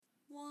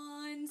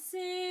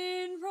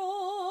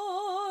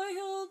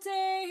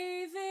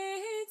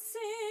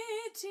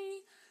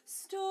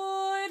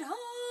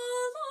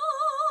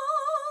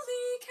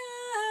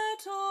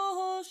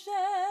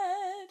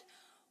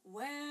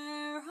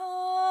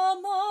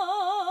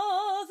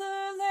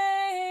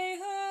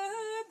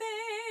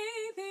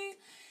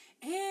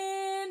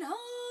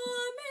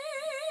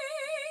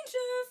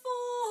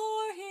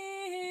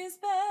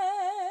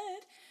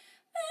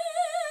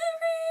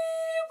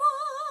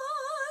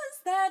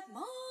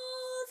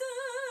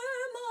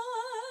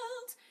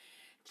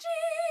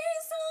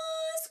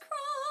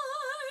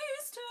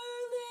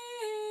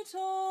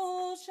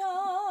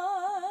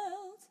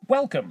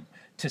Welcome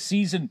to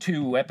Season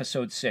 2,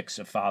 Episode 6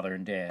 of Father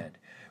and Dad,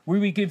 where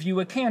we give you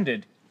a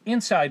candid,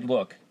 inside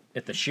look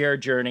at the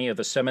shared journey of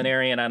the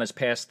seminarian on his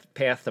path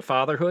to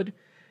fatherhood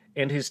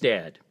and his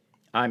dad.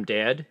 I'm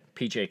Dad,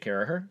 PJ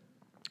Caraher.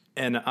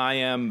 And I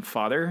am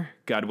Father,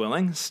 God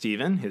willing,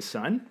 Stephen, his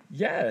son.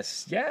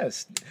 Yes.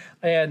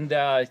 And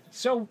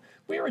so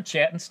we were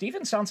chatting.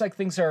 Stephen, sounds like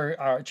things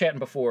are chatting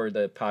before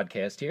the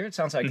podcast here. It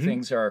sounds like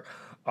things are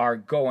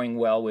going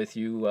well with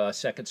you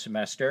second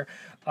semester.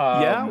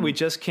 Yeah, we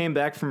just came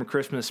back from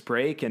Christmas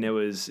break, and it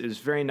was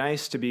very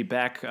nice to be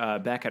back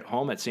at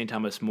home at St.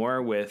 Thomas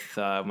More with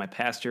my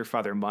pastor,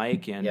 Father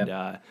Mike,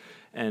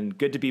 and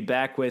good to be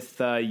back with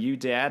you,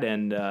 Dad,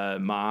 and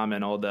Mom,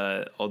 and all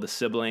the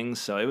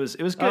siblings. So it was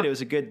good. It was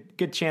a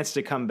good chance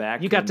to come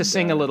back. You got to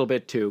sing a little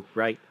bit too,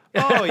 right?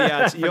 Oh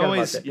yeah, you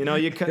always,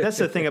 that's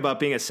the thing about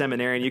being a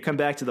seminarian. You come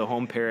back to the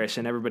home parish,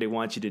 and everybody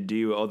wants you to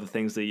do all the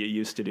things that you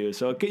used to do.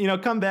 So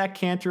come back,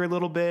 cantor a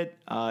little bit.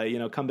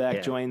 Come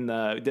back, join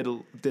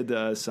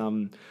did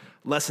some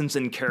lessons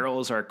in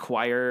carols, our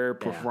choir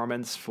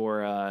performance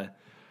for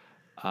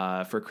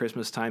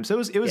Christmas time. So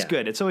it was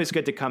good. It's always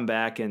good to come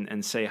back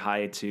and say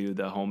hi to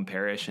the home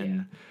parish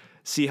and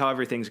see how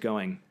everything's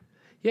going.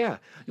 Yeah.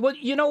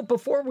 Well,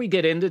 before we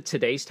get into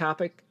today's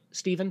topic,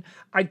 Stephen,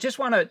 I just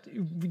want to,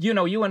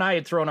 you and I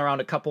had thrown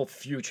around a couple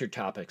future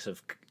topics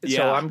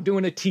so I'm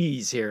doing a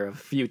tease here of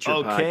future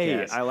podcasts.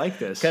 Okay, I like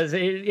this. Because,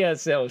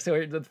 so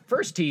the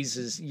first tease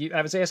is,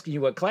 I was asking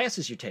you what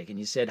classes you're taking.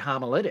 You said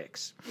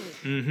homiletics.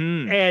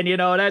 Mm-hmm.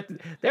 And,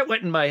 that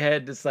went in my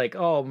head. It's like,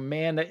 oh,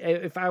 man,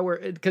 if I were,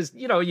 because,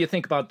 you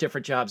think about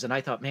different jobs, and I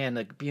thought, man,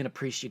 like being a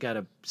priest, you got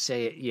to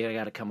say it, you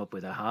got to come up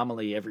with a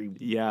homily every.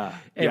 Yeah,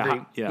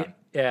 and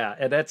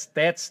that's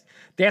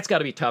got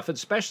to be tough,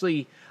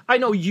 especially, I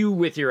know you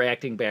with your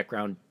acting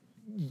background.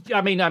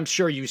 I mean, I'm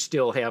sure you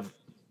still have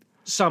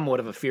somewhat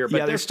of a fear,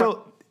 but there's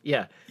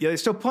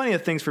still plenty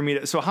of things for me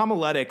to. So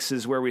homiletics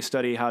is where we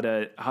study how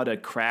to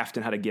craft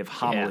and how to give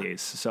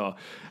homilies. So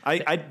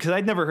because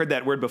I'd never heard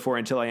that word before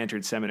until I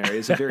entered seminary.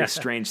 It's a very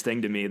strange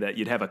thing to me that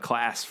you'd have a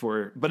class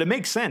for, but it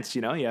makes sense.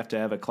 You have to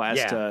have a class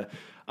to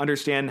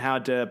understand how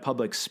to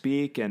public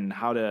speak and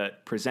how to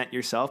present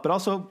yourself, but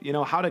also,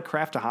 how to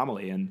craft a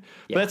homily.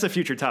 But that's a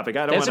future topic.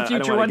 That's a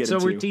future one, so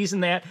we're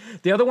teasing that.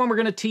 The other one we're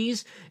going to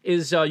tease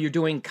is you're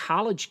doing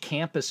college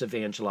campus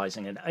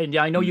evangelizing. And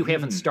I know you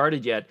haven't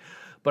started yet,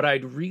 but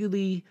I'd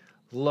really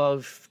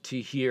love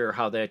to hear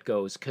how that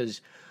goes,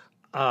 because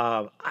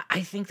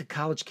I think the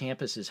college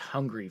campus is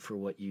hungry for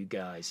what you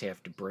guys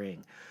have to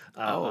bring.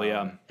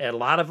 And a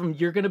lot of them,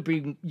 you're going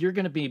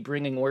to be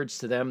bringing words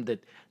to them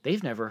that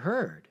they've never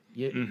heard.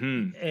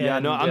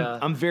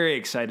 I'm very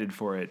excited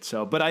for it.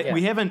 So, but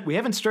we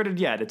haven't started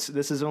yet.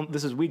 This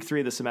is week 3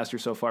 of the semester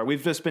so far.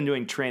 We've just been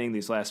doing training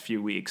these last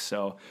few weeks.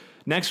 So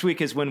next week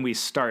is when we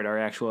start our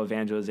actual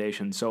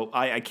evangelization. So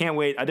I can't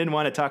wait. I didn't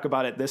want to talk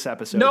about it this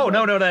episode.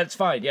 No, that's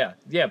fine.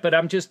 Yeah. But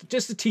I'm just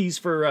a tease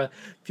for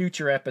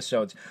future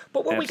episodes.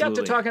 But what we got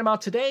to talking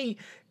about today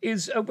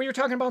is we were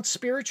talking about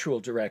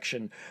spiritual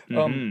direction.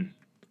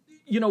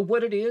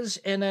 What it is,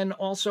 and then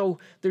also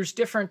there's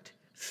different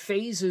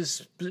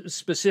phases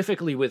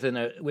specifically within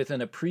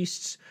a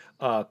priest's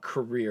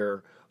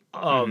career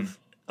of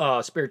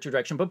spiritual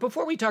direction. But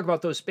before we talk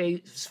about those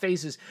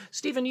phases,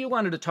 Stephen, you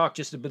wanted to talk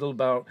just a bit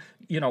about,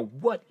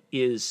 what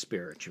is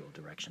spiritual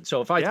direction? So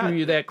if I threw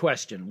you that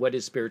question, what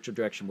is spiritual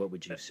direction, what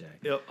would you say?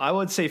 I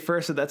would say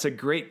first that that's a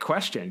great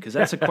question, because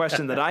that's a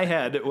question that I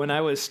had when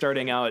I was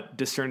starting out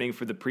discerning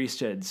for the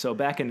priesthood. So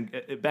back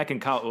in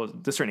college,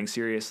 discerning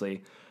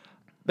seriously.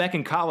 Back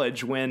in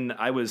college, when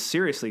I was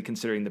seriously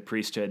considering the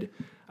priesthood,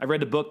 I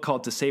read a book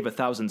called To Save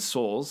 1,000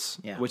 Souls,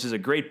 which is a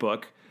great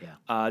book.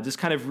 Just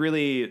kind of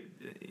really,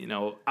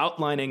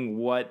 outlining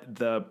what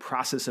the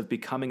process of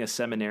becoming a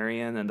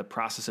seminarian and the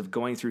process of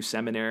going through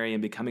seminary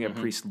and becoming a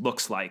priest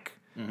looks like,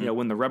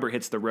 when the rubber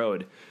hits the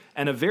road.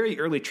 And a very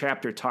early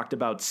chapter talked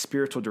about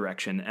spiritual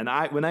direction. And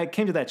when I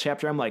came to that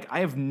chapter, I'm like,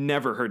 I have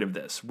never heard of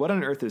this. What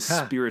on earth is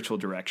spiritual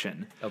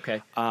direction?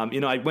 Okay.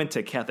 I went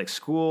to Catholic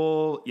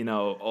school,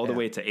 all the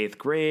way to 8th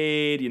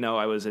grade.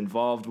 I was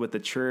involved with the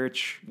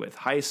church, with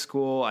high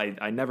school.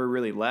 I never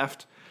really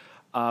left.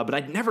 But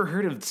I'd never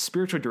heard of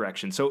spiritual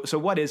direction. So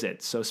what is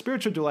it? So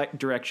spiritual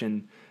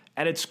direction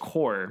at its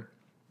core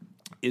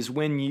is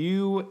when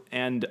you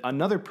and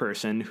another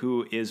person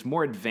who is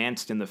more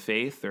advanced in the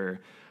faith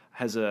or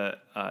has a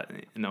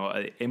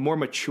more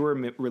mature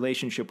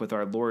relationship with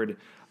our Lord,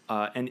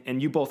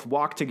 and you both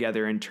walk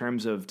together in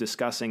terms of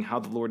discussing how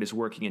the Lord is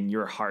working in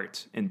your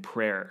heart in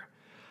prayer.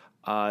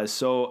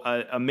 So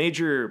a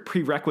major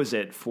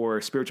prerequisite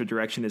for spiritual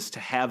direction is to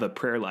have a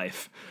prayer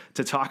life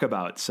to talk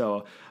about.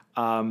 So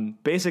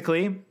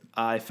basically,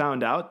 I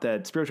found out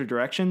that spiritual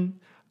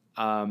direction,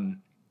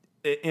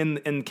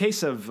 in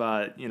case of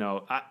at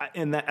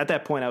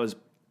that point I was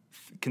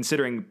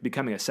considering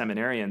becoming a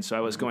seminarian, so I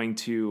was going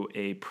to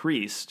a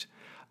priest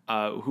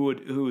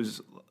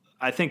who's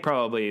I think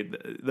probably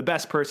the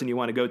best person you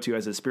want to go to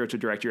as a spiritual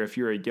director if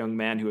you're a young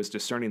man who is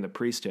discerning the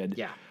priesthood.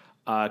 Yeah.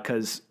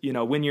 Because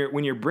when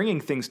you're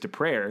bringing things to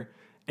prayer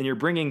and you're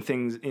bringing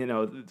things, you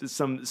know,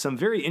 some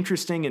very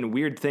interesting and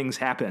weird things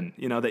happen,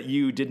 you know, that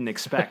you didn't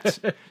expect,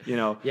 you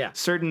know,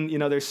 certain, you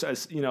know,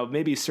 there's, you know,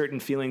 maybe certain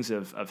feelings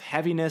of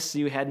heaviness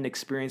you hadn't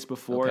experienced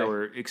before,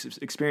 or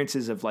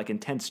experiences of like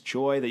intense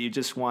joy that you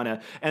just want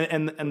to,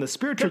 and the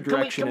spiritual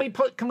direction.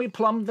 Can we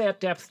plumb that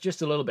depth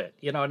just a little bit?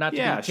 You know, not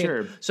to be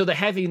sure. So the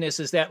heaviness,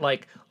 is that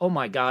like, oh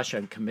my gosh,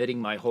 I'm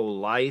committing my whole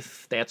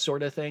life, that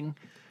sort of thing?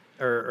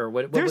 Or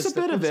what There's a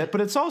bit of it,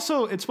 but it's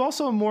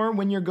also more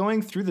when you're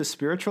going through the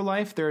spiritual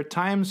life. There are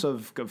times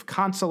of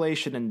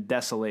consolation and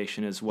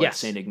desolation, is what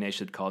Saint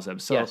Ignatius calls them.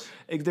 So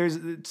there's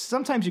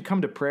sometimes you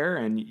come to prayer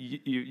and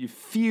you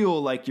feel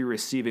like you're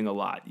receiving a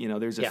lot. You know,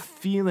 there's a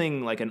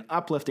feeling, like an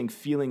uplifting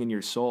feeling in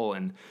your soul,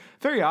 and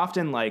very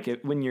often,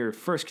 like when you're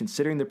first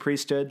considering the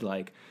priesthood,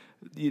 like.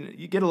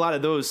 You get a lot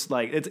of those,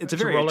 like it's a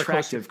very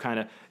attractive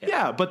kind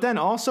of but then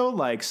also,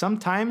 like,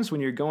 sometimes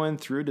when you're going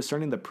through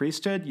discerning the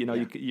priesthood, you know,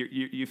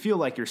 you feel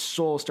like your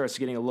soul starts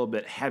getting a little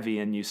bit heavy,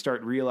 and you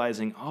start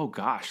realizing, oh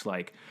gosh,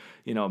 like,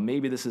 you know,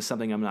 maybe this is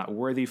something I'm not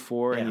worthy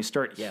for, and you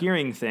start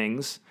hearing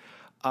things,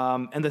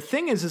 and the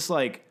thing is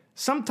like,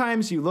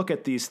 sometimes you look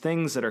at these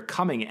things that are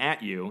coming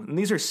at you, and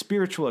these are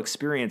spiritual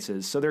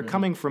experiences. So they're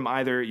coming from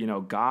either, you know,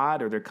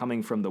 God, or they're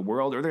coming from the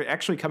world, or they're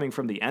actually coming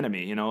from the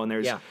enemy, you know, and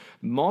there's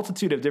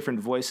multitude of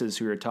different voices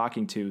who you're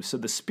talking to. So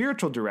the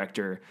spiritual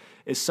director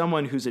is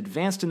someone who's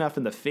advanced enough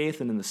in the faith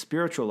and in the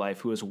spiritual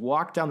life, who has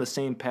walked down the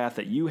same path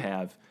that you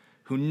have,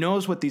 who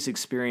knows what these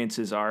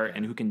experiences are,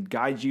 and who can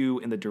guide you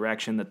in the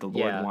direction that the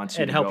Lord wants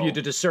you to go. And help you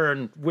to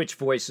discern which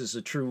voice is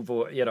the true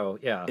voice, you know,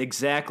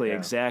 Exactly.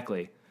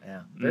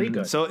 Yeah, very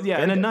good. So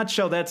in a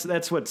nutshell,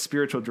 that's what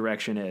spiritual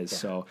direction is.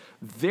 So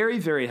very,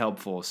 very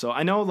helpful. So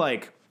I know,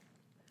 like,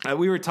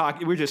 we were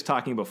just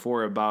talking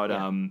before about.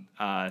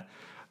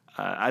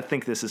 I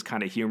think this is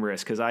kind of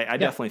humorous, because I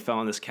definitely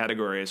fell in this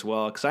category as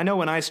well. Because I know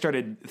when I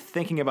started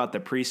thinking about the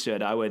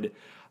priesthood, I would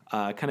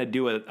kind of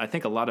do what I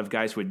think a lot of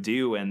guys would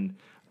do, and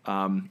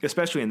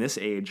especially in this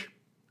age,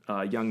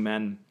 young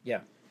men. Yeah.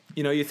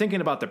 You know, you're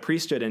thinking about the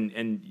priesthood,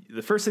 and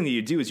the first thing that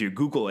you do is you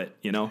Google it.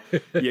 You know,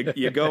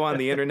 you go on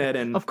the internet,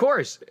 and of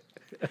course,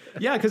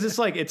 because it's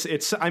like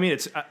it's. I mean,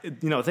 it's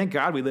you know, thank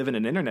God we live in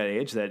an internet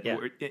age that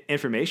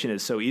information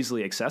is so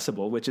easily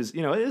accessible, which is,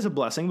 you know, it is a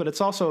blessing, but it's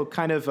also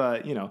kind of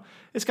you know,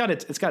 it's got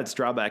its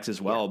drawbacks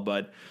as well,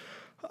 but.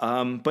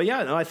 But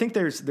yeah, no, I think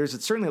there's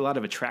certainly a lot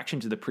of attraction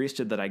to the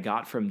priesthood that I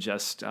got from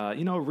just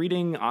you know,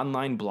 reading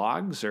online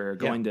blogs, or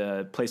going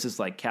to places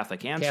like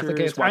Catholic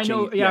Answers.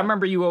 Watching, I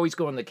remember you always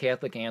going to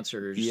Catholic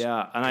Answers.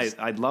 Yeah, and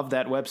I love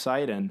that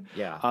website, and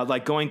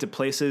like going to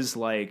places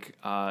like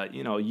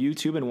you know,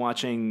 YouTube, and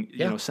watching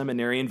you know,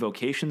 seminarian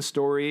vocation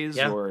stories,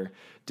 or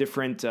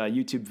different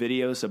YouTube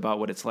videos about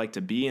what it's like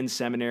to be in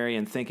seminary,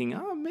 and thinking,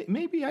 oh,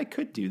 maybe I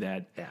could do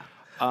that.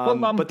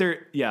 But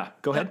there,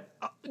 go ahead.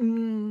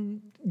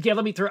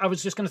 Let me throw. I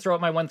was just going to throw out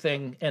my one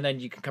thing, and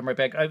then you can come right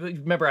back. I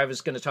remember I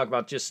was going to talk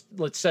about, just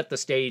let's set the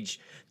stage.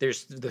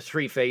 There's the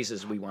three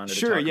phases we wanted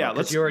to talk about.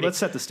 Let's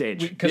set the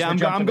stage.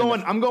 I'm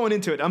going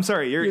into it. I'm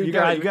sorry. You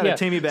got to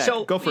tame me back.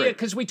 So, go for it.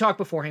 Because we talked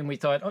beforehand, we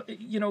thought,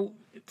 you know,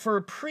 for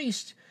a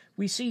priest,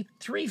 we see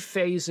three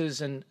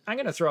phases, and I'm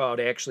going to throw out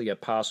actually a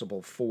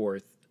possible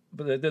fourth.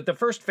 But the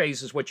first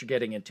phase is what you're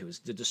getting into, is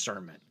the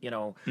discernment, you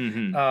know,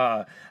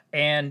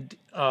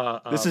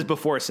 this is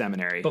before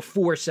seminary.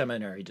 Before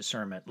seminary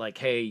discernment, like,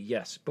 hey,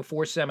 yes,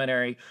 before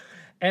seminary,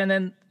 and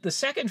then the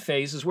second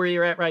phase is where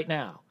you're at right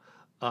now,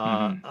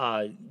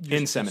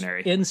 in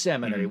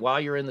seminary. While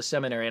you're in the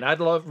seminary, and I'd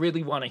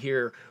really want to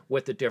hear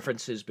what the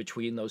difference is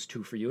between those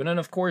two for you, and then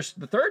of course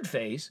the third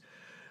phase,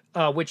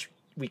 which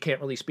we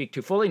can't really speak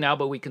to fully now,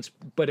 but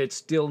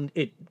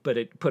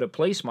it put a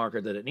place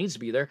marker that it needs to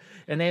be there,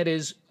 and that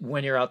is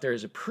when you're out there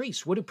as a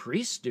priest. What do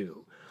priests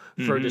do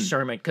for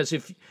discernment? Because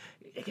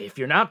if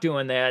you're not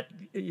doing that,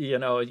 you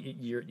know,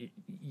 you're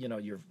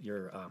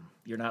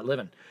not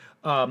living.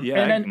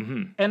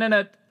 And then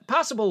a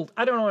possible,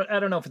 I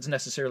don't know if it's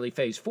necessarily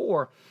phase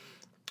 4,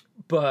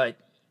 but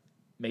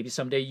maybe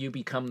someday you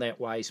become that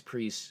wise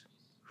priest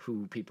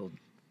who become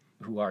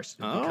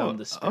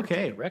the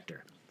spiritual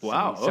director.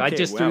 Wow. So I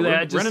just threw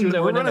that.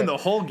 We're running the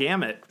whole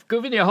gamut.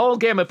 Giving you a whole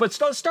gamut. But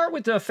start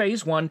with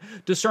phase 1,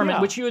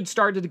 discernment, which you had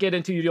started to get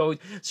into. You know,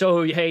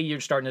 so, hey,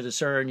 you're starting to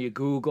discern, you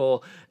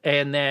Google,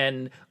 and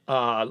then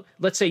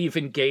let's say you've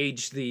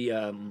engaged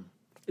the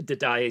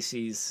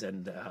diocese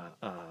and,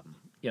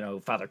 you know,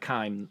 Father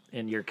Keim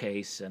in your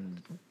case,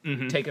 and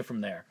take it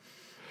from there.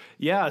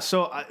 Yeah,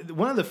 so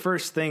one of the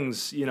first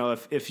things, you know,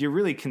 if you're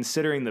really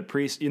considering the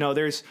priest, you know,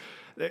 there's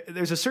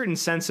a certain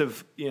sense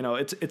of, you know,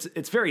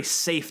 it's very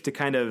safe to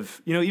kind of,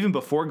 you know, even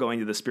before going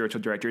to the spiritual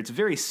director, it's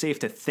very safe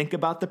to think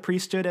about the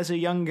priesthood as a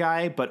young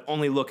guy, but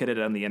only look at it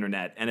on the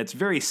internet. And it's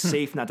very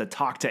safe not to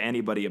talk to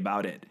anybody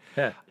about it.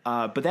 Yeah.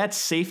 But that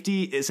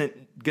safety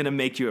isn't going to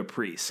make you a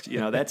priest. You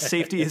know, that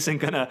safety isn't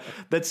going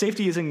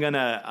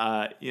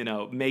to, you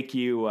know, make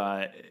you,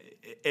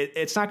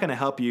 it's not going to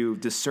help you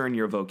discern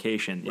your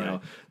vocation. You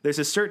know, there's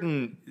a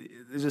certain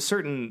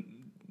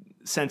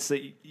sense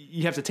that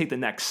you have to take the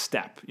next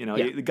step.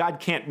 Yeah. God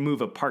can't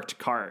move a parked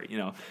car.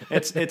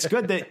 It's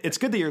good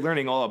that you're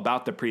learning all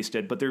about the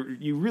priesthood, but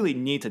you really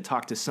need to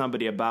talk to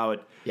somebody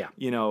about,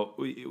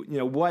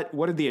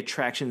 what are the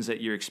attractions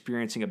that you're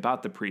experiencing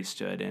about the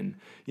priesthood, and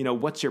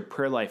what's your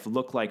prayer life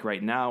look like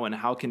right now, and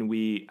how can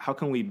we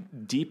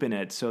deepen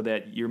it so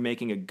that you're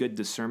making a good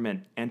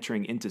discernment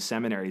entering into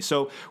seminary.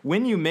 So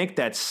when you make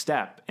that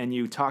step and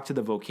you talk to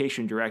the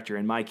vocation director,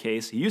 in my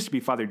case, he used to be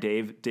Father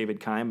David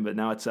Keim, but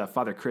now it's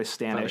Father Chris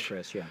Stanish. Father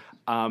Chris, yeah.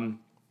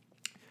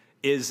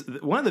 Is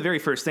one of the very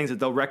first things that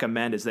they'll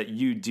recommend is that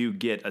you do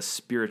get a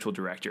spiritual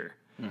director.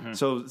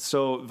 Mm-hmm.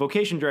 So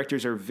vocation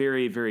directors are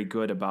very, very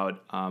good about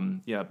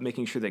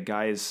making sure that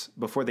guys,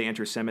 before they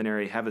enter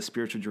seminary, have a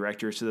spiritual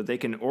director so that they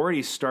can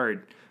already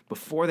start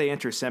before they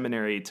enter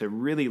seminary to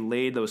really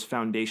lay those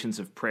foundations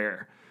of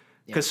prayer.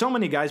 Because so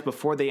many guys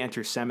before they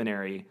enter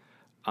seminary,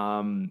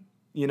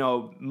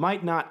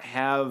 might not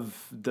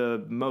have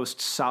the most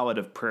solid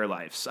of prayer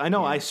lives. I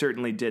know I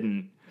certainly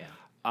didn't.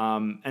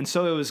 And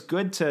so it was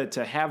good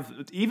to have,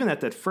 even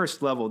at that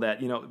first level,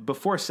 that,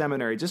 before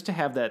seminary, just to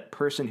have that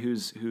person who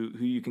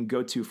you can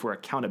go to for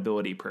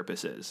accountability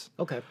purposes.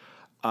 Okay.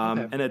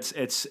 And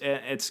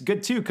it's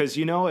good too, because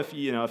if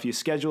you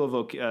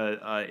schedule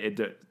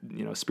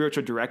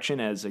spiritual direction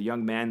as a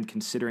young man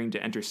considering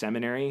to enter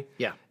seminary,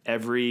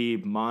 every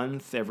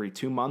month, every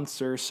 2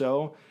 months or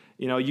so,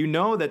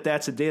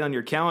 that's a date on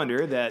your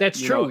calendar.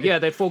 That's true.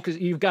 That focus.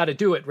 You've got to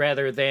do it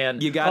rather than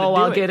you got to do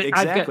I'll it. get it.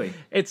 Exactly.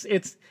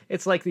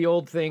 It's like the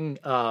old thing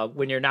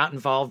when you're not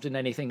involved in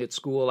anything at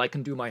school. I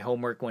can do my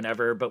homework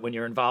whenever, but when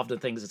you're involved in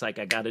things, it's like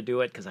I got to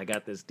do it because I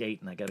got this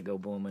date and I got to go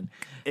boom and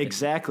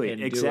exactly.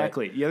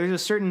 Yeah,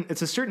 there's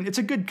it's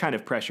a good kind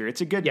of pressure.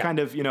 It's a good kind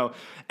of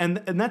and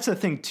that's the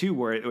thing too,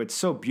 where it's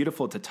so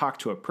beautiful to talk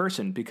to a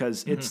person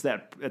because it's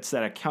that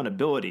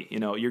accountability.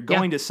 You're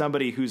going to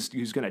somebody who's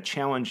going to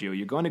challenge you.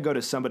 You're going to go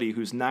to somebody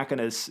who's not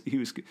going to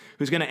who's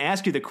going to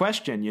ask you the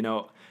question.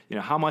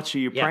 How much are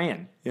you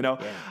praying?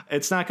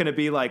 It's not going to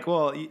be like,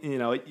 well,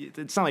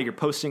 it's not like you're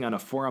posting on a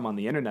forum on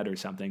the internet or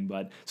something.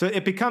 But so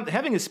it becomes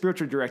having a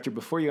spiritual director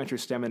before you enter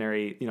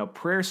seminary.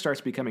 Prayer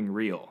starts becoming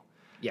real.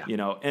 Yeah.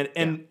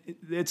 And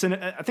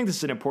I think this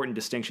is an important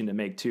distinction to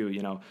make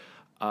too.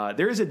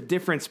 There is a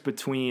difference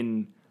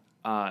between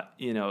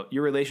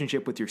your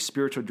relationship with your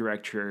spiritual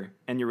director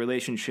and your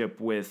relationship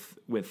with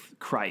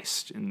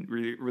Christ and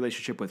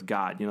relationship with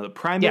God. The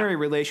primary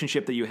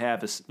relationship that you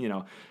have is,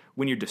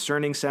 when you're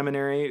discerning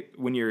seminary,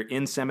 when you're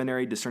in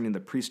seminary, discerning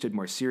the priesthood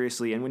more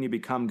seriously, and when you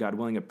become, God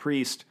willing, a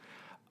priest,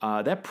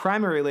 that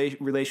primary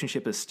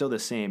relationship is still the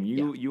same.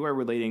 You are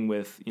relating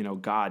with,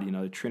 God,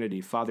 the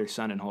Trinity, Father,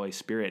 Son, and Holy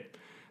Spirit.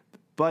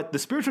 But the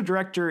spiritual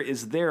director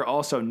is there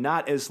also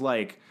not as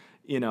like,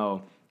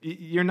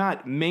 you're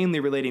not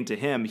mainly relating to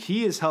him.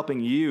 He is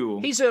helping you.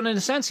 In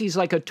a sense, he's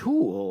like a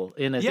tool.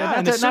 In a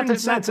certain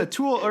sense, a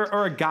tool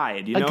or a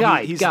guide. A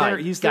guide.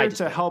 He's there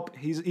to help.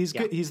 He's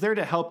good. He's there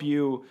to help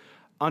you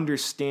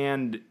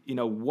understand,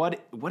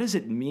 what does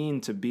it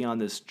mean to be on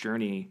this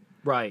journey,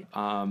 right?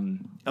 Of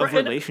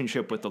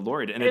relationship with the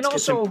Lord, and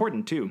it's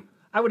important too.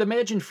 I would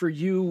imagine for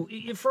you,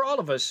 for all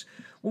of us,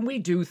 when we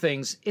do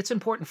things, it's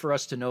important for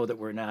us to know that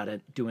we're not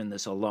doing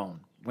this alone.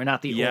 We're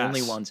not the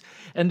only ones,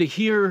 and to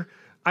hear.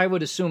 I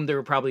would assume there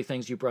were probably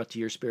things you brought to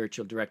your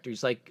spiritual director.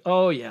 He's like,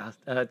 "Oh yeah,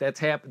 that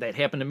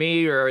happened to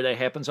me, or that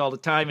happens all the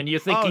time," and you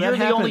think you're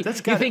the only. You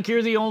think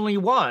you're the only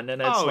one,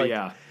 and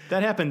it's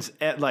that happens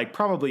at like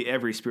probably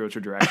every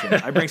spiritual direction.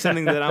 I bring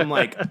something that I'm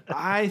like,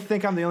 I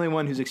think I'm the only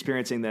one who's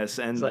experiencing this,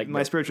 and like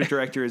my spiritual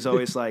director is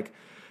always like,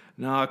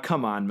 "No,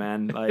 come on,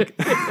 man, like."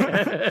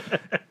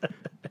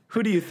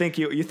 Who do you think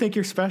you think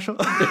you're special?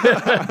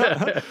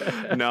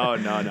 No.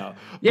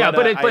 Yeah,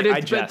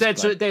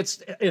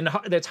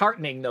 that's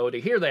heartening though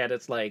to hear that.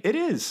 It's like it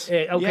is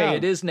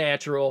It is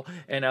natural,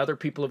 and other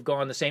people have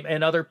gone the same,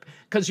 and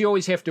because you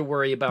always have to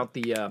worry about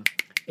the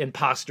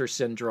imposter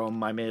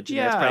syndrome. I imagine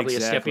that's probably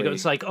a step.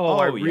 It's like,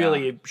 I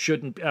really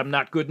shouldn't. I'm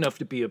not good enough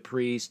to be a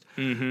priest,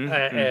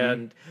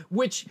 and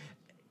which.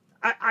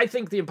 I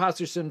think the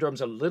imposter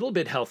syndrome's a little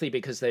bit healthy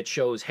because that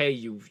shows, hey,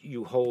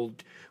 you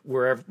hold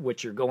wherever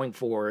what you're going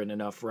for in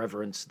enough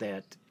reverence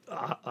that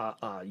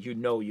you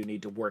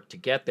need to work to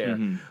get there.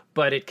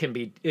 But it can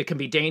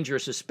be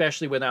dangerous,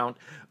 especially without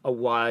a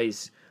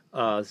wise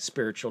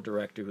spiritual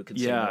director who can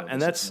say, no, and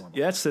that's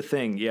the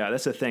thing. Yeah,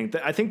 that's the thing.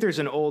 I think there's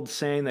an old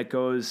saying that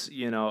goes,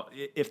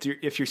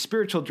 if your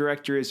spiritual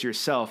director is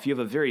yourself, you have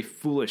a very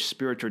foolish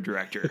spiritual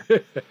director.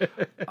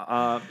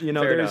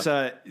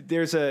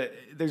 There's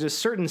a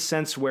certain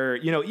sense where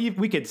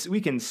we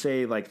can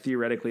say like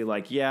theoretically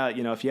like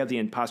if you have the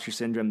imposter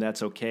syndrome,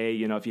 that's okay.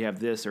 If you have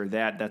this or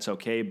that, that's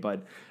okay.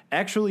 But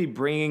actually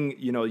bringing,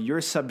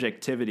 your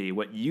subjectivity,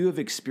 what you have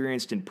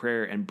experienced in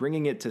prayer, and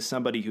bringing it to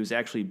somebody who's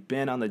actually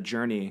been on the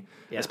journey,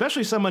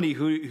 especially somebody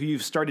who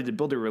you've started to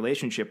build a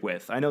relationship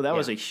with. I know that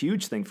was a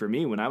huge thing for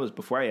me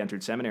before I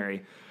entered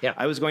seminary. Yeah.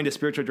 I was going to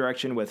spiritual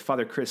direction with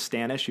Father Chris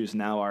Stanish, who's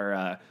now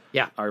our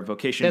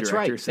vocation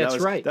director. Right. So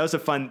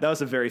that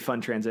was a very fun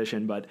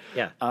transition. But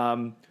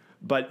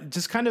But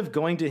just kind of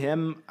going to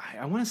him,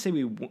 I want to say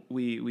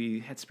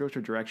we had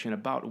spiritual direction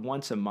about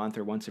once a month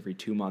or once every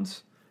 2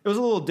 months. It was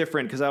a little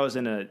different because I was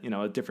in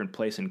a different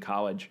place in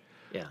college.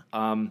 Yeah.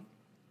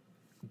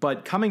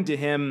 But coming to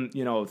him,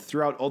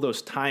 throughout all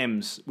those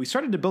times, we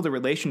started to build a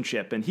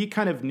relationship, and he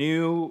kind of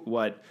knew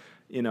what,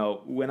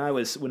 when I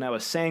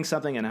was saying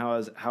something and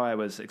how I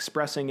was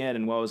expressing it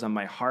and what was on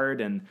my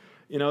heart. And,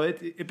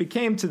 it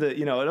became to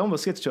it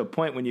almost gets to a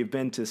point when you've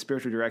been to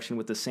spiritual direction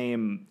with the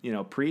same,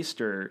 priest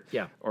or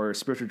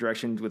spiritual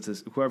direction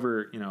with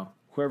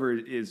whoever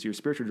is your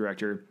spiritual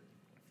director,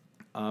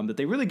 that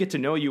they really get to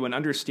know you and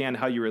understand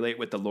how you relate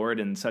with the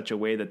Lord in such a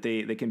way that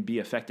they can be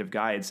effective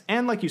guides.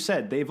 And like you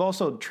said, they've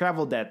also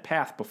traveled that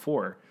path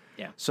before.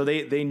 Yeah. So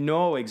they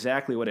know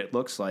exactly what it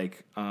looks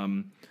like.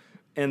 And,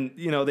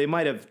 they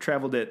might have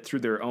traveled it through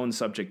their own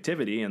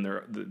subjectivity and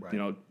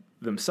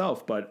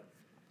themselves, but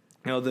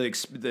God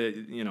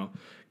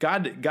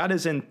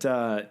isn't,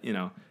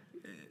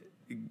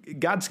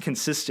 God's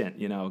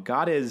consistent,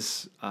 God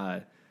is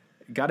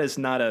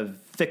not a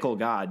fickle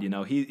God.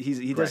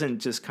 He doesn't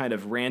just kind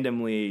of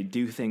randomly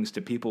do things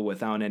to people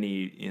without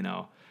any,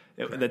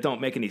 that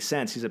don't make any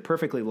sense. He's a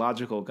perfectly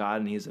logical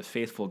God, and he's a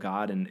faithful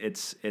God. And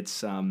it's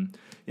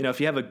if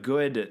you have a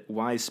good,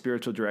 wise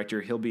spiritual director,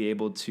 he'll be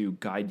able to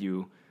guide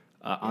you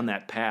on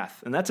that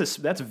path. And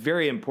that's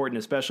very important,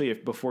 especially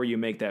before you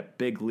make that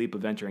big leap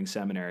of entering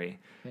seminary,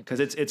 because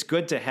it's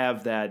good to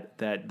have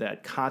that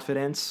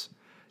confidence.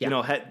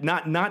 Yeah.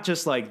 Not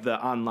just like the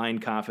online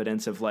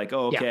confidence of like,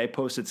 oh, okay, I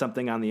posted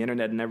something on the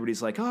internet and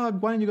everybody's like, oh,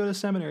 why don't you go to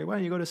seminary? Why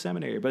don't you go to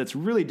seminary? But it's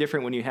really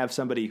different when you have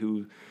somebody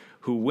who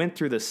went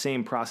through the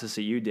same process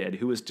that you did,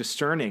 who was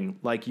discerning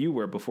like you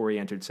were before he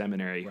entered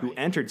seminary, who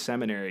entered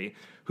seminary,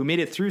 who made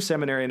it through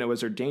seminary and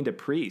was ordained a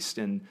priest.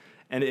 And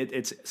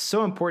it's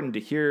so important to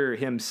hear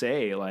him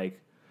say I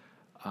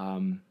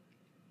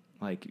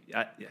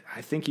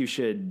think you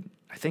should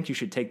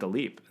take the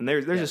leap. And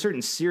there's a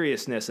certain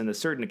seriousness and a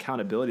certain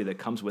accountability that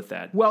comes with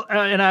that. Well,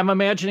 and I'm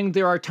imagining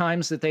there are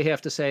times that they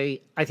have to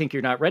say, I think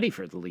you're not ready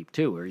for the leap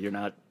too, or you're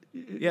not.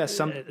 Yeah.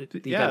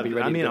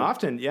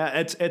 Often.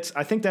 Yeah.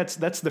 I think that's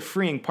the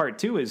freeing part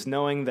too, is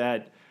knowing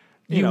that,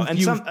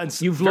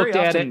 you've looked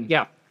at it.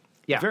 Yeah.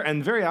 Yeah.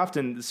 And very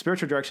often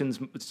spiritual directors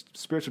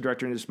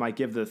might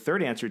give the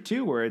third answer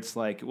too, where it's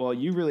like, well,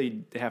 you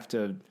really have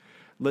to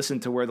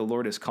listen to where the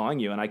Lord is calling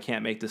you, and I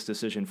can't make this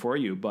decision for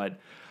you. But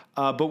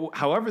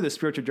however the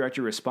spiritual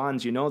director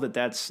responds,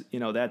 that's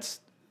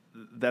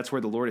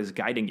where the Lord is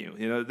guiding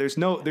you.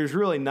 There's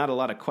really not a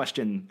lot of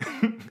question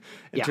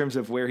in terms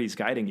of where he's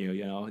guiding you.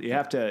 You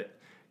have to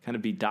kind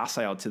of be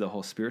docile to the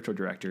whole spiritual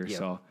director. Yeah.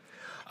 So.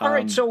 All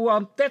right,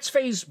 so that's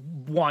phase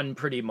one,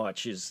 pretty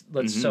much.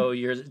 So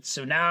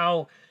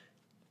now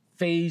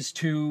phase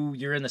two,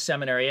 you're in the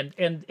seminary,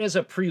 and as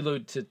a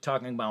prelude to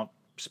talking about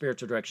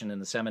spiritual direction in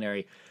the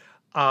seminary,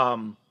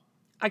 I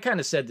kind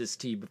of said this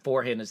to you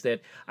beforehand, is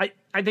that I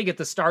think at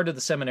the start of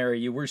the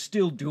seminary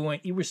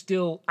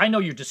I know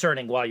you're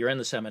discerning while you're in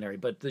the seminary,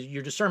 but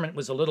your discernment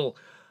was a little,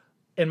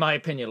 in my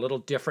opinion, a little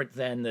different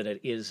then than it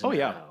is now.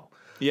 Yeah.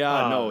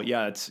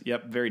 It's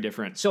very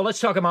different. So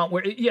let's talk about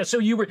I'm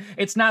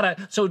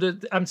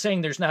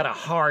saying there's not a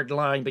hard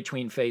line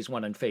between phase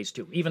one and phase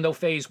two, even though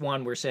phase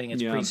one, we're saying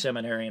it's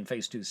pre-seminary and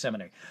phase two is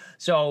seminary.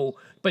 So,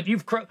 but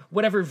you've,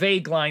 whatever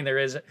vague line there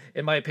is,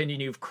 in my opinion,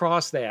 you've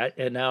crossed that,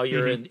 and now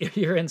you're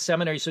in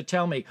seminary. So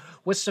tell me,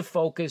 what's the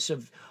focus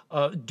of,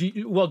 do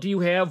you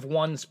have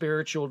one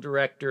spiritual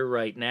director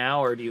right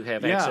now, or do you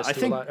have access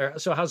to a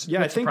lot? So what's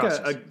the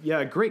process?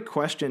 A great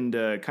question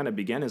to kind of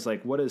begin is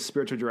like, what does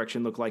spiritual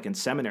direction look like in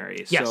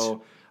seminary? Yes.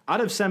 So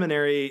out of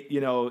seminary,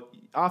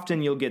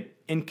 often you'll get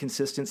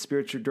inconsistent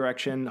spiritual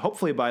direction,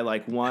 hopefully by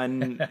like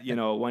one,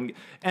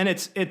 and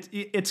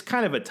it's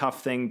kind of a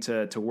tough thing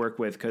to work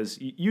with, because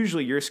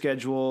usually your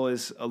schedule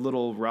is a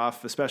little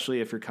rough,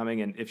 especially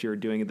if you're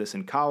doing this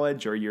in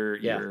college, or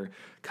you're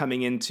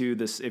coming into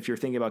this, if you're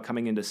thinking about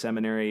coming into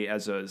seminary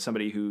as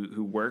somebody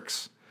who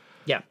works.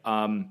 Yeah.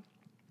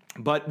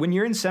 But when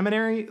you're in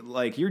seminary,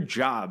 like, your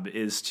job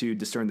is to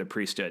discern the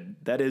priesthood.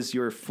 That is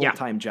your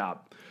full-time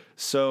job.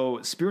 So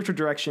spiritual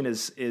direction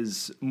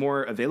is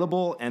more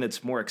available, and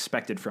it's more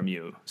expected from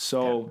you.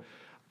 So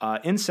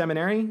in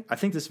seminary, I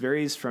think this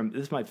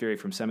might vary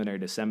from seminary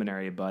to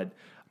seminary, but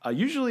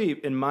usually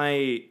in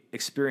my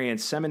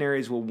experience,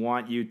 seminaries will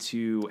want you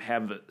to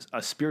have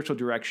a spiritual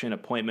direction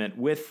appointment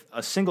with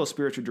a single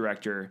spiritual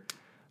director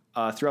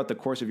throughout the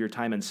course of your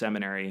time in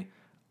seminary,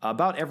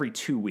 about every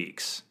 2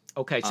 weeks.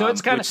 Okay, so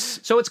it's kind of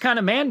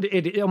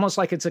mandated, almost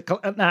like it's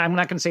I'm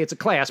not going to say it's a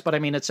class, but I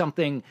mean it's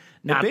something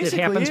it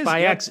happens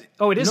by accident.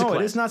 Oh, it is. No,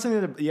 it is not something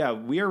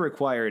that. We are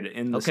required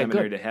in the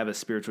seminary to have a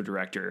spiritual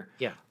director.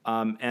 Yeah.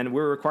 And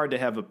we're required to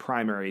have a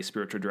primary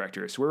spiritual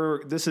director. So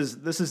this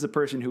is the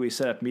person who we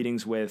set up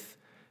meetings with,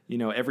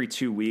 every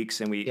 2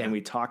 weeks, and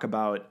we talk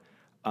about.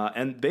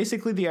 And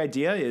basically, the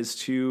idea is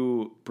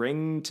to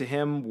bring to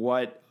him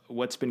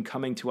what's been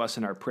coming to us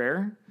in our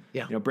prayer.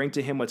 Yeah. Bring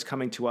to him what's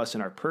coming to us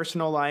in our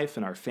personal life,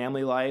 and our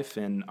family life,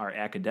 and our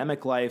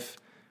academic life,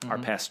 our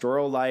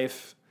pastoral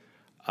life,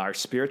 our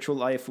spiritual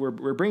life.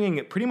 We're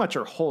bringing pretty much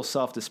our whole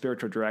self to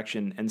spiritual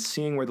direction and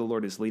seeing where the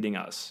Lord is leading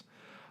us.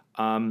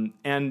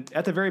 And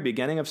at the very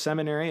beginning of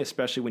seminary,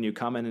 especially when you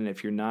come in and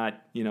if you're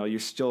not, you're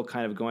still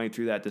kind of going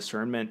through that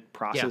discernment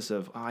process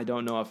of, I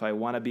don't know if I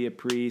want to be a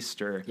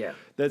priest or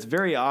that's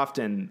very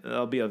often,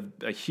 there'll be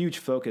a huge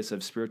focus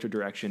of spiritual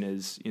direction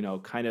is,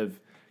 kind of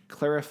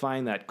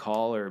clarifying that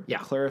call or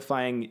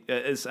clarifying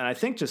and I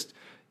think just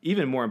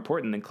even more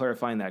important than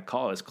clarifying that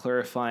call is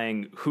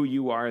clarifying who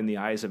you are in the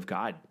eyes of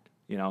God.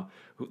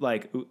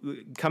 Like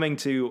coming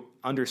to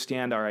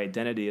understand our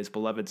identity as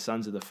beloved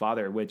sons of the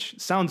Father, which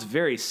sounds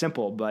very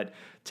simple, but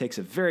takes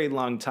a very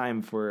long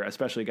time for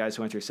especially guys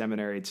who enter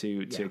seminary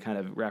to kind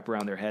of wrap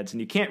around their heads.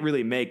 And you can't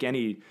really make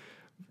any,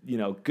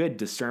 good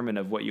discernment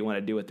of what you want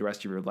to do with the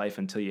rest of your life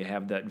until you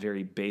have that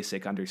very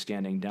basic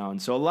understanding down.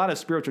 So a lot of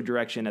spiritual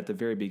direction at the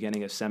very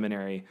beginning of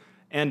seminary.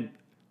 And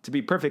to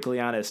be perfectly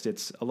honest,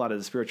 it's a lot of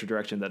the spiritual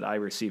direction that I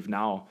receive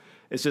now.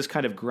 It's just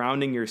kind of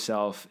grounding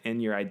yourself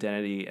in your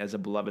identity as a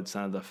beloved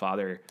son of the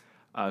Father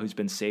who's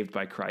been saved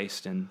by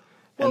Christ. And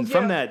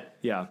from that,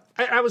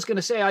 I was going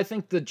to say, I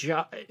think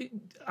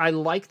I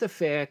like the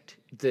fact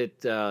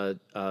that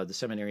the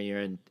seminary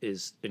you're in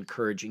is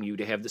encouraging you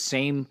to have the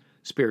same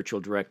spiritual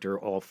director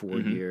all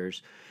 4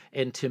 years.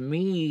 And to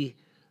me,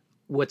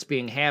 what's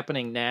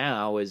happening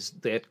now is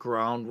that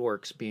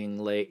groundwork's being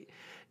laid.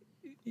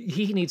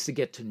 He needs to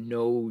get to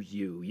know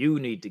you. You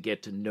need to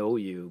get to know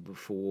you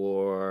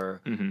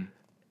before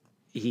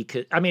he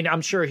could. I mean,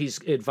 I'm sure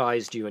he's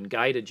advised you and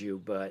guided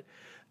you, but,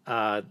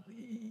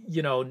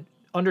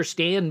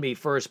 understand me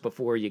first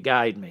before you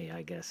guide me,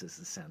 I guess is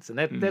the sense. And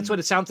that's what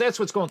it sounds. That's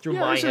what's going through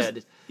my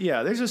head.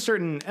 There's a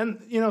certain,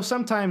 and,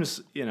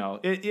 sometimes,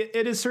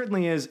 it is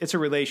certainly is, it's a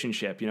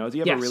relationship, you have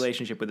a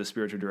relationship with a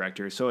spiritual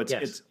director. So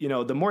it's,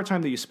 the more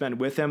time that you spend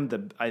with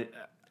him,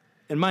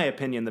 in my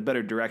opinion, the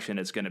better direction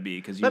it's going to be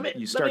because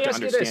you start to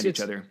understand each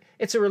other.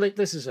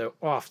 This is an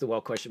off the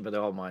wall question, but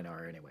all mine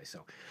are anyway.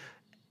 So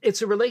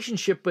it's a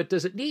relationship, but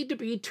does it need to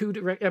be two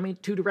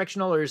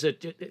directional, or is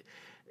it?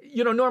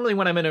 Normally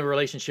when I'm in a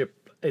relationship,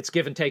 it's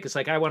give and take. It's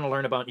like I want to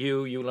learn about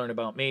you, you learn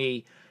about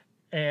me,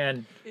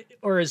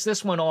 or is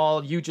this one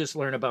all you just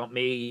learn about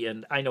me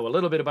and I know a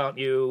little bit about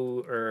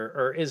you,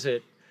 or is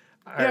it?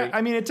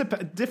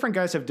 Different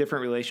guys have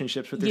different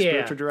relationships with their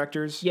spiritual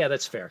directors. Yeah,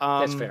 that's fair.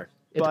 That's fair.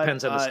 It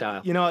depends on the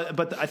style.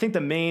 But I think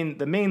the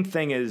main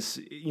thing is,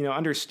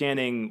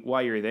 understanding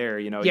why you're there.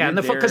 And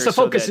the focus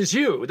is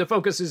you. The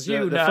focus is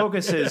you. The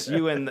focus is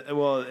you, and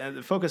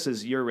the focus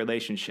is your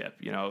relationship.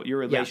 Your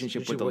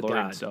relationship with the Lord.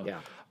 God. So,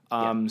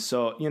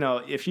 so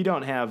if you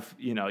don't have,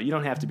 you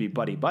don't have to be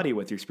buddy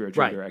with your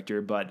spiritual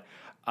director, but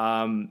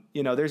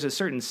there's a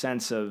certain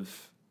sense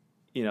of.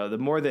 The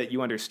more that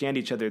you understand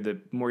each other, the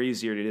more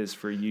easier it is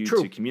for you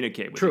to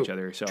communicate with each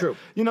other. So,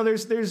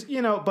 there's,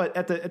 but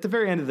at the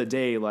very end of the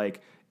day,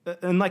 like,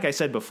 and like I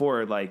said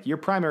before, like your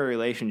primary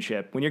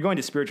relationship, when you're going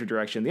to spiritual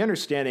direction, the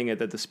understanding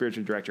that the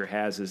spiritual director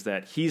has is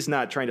that he's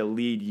not trying to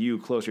lead you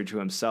closer to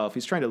himself.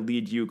 He's trying to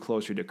lead you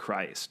closer to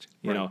Christ.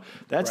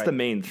 That's the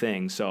main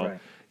thing. So,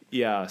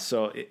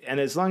 so,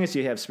 and as long as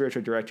you have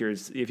spiritual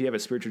directors, if you have a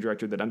spiritual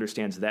director that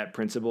understands that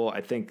principle,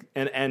 I think,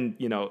 and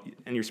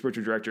your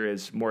spiritual director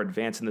is more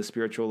advanced in the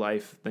spiritual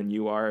life than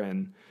you are,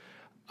 and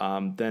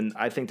then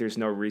I think there's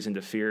no reason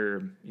to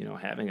fear,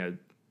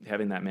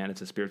 having that man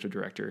as a spiritual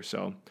director.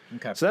 So,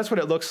 so that's what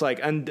it looks like.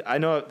 And I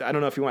don't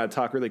know if you want to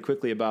talk really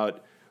quickly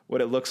about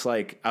what it looks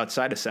like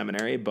outside of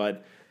seminary,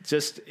 but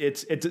it's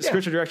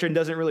spiritual direction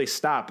doesn't really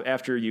stop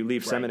after you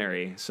leave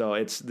seminary. So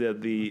it's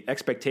the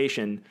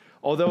expectation.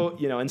 Although,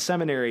 in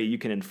seminary, you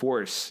can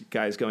enforce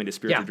guys going to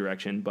spiritual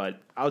direction,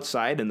 but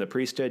outside in the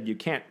priesthood, you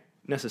can't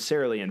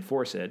necessarily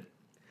enforce it.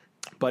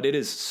 But it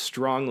is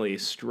strongly,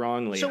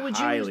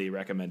 highly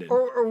recommended.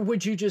 Or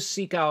would you just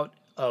seek out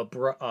a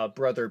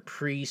brother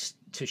priest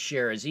to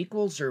share as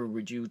equals, or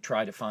would you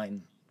try to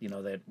find,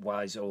 that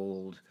wise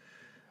old...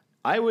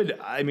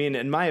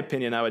 in my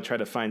opinion, I would try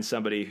to find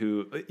somebody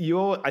who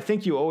I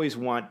think you always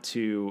want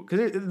to,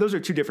 because those are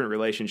two different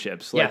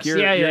relationships. Like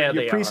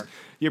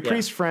your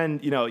priest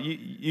friend,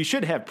 you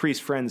should have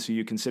priest friends who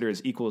you consider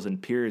as equals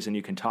and peers, and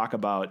you can talk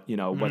about,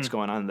 what's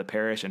going on in the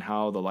parish and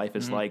how the life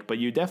is like. But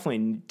you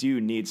definitely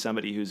do need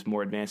somebody who's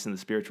more advanced in the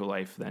spiritual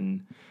life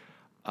than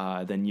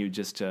you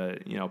just to,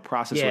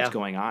 process what's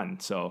going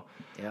on. So,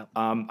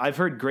 I've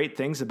heard great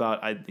things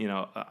about, I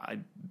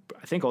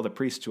think all the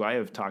priests who I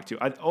have talked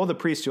to, all the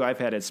priests who I've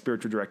had as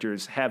spiritual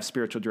directors have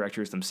spiritual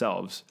directors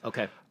themselves.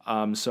 Okay.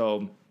 It's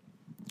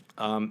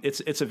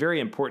a very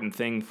important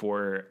thing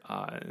for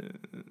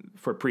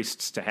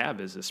priests to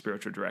have as a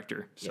spiritual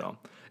director. So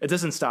it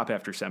doesn't stop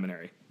after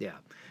seminary. Yeah.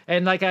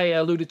 And like I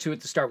alluded to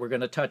at the start, we're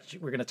going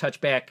to touch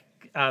back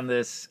on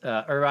this,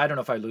 or I don't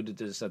know if I alluded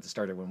to this at the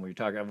start of when we were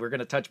talking. We're going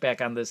to touch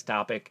back on this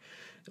topic.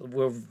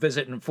 We'll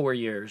visit in 4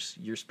 years.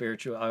 Your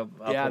spiritual,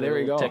 there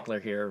we go. Tickler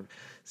here,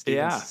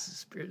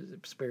 Stephen's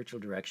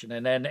spiritual direction,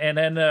 and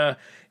then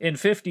in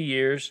 50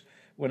 years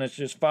when it's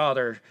just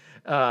father,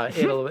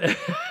 it'll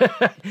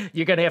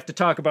you're going to have to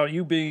talk about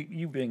you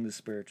being the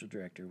spiritual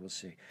director. We'll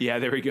see. Yeah,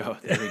 there we go.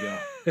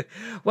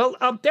 Well,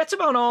 that's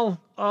about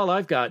all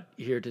I've got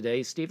here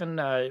today. Stephen,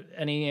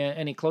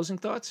 any closing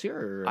thoughts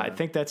here? Or, I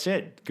think that's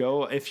it.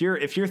 Go if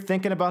you're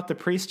thinking about the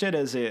priesthood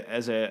as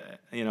a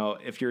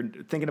if you're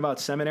thinking about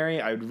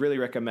seminary, I would really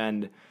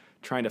recommend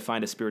trying to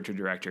find a spiritual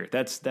director.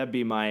 That'd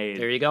be my.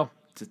 There you go.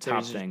 It's a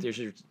top thing. There's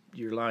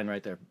your line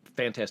right there.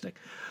 Fantastic.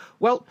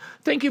 Well,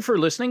 thank you for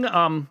listening.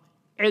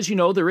 As you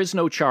know, there is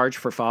no charge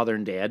for Father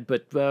and Dad,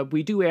 but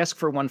we do ask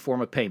for one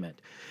form of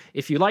payment.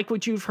 If you like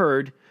what you've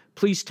heard,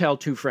 please tell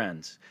 2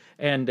 friends.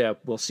 And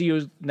we'll see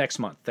you next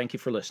month. Thank you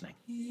for listening.